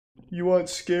You want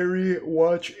scary?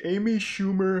 Watch Amy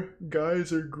Schumer.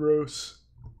 Guys are gross.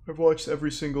 I've watched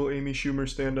every single Amy Schumer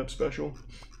stand-up special.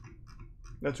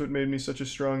 That's what made me such a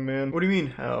strong man. What do you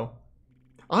mean, how?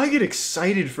 I get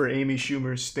excited for Amy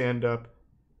Schumer's stand-up.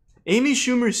 Amy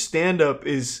Schumer's stand-up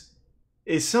is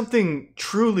something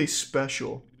truly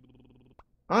special.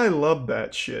 I love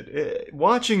that shit.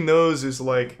 Watching those is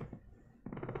like,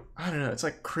 I don't know, it's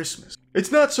like Christmas.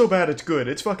 It's not so bad it's good.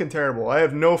 It's fucking terrible. I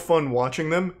have no fun watching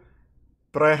them,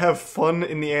 but I have fun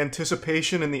in the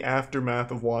anticipation and the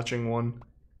aftermath of watching one.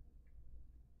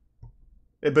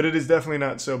 But it is definitely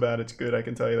not so bad it's good, I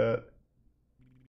can tell you that.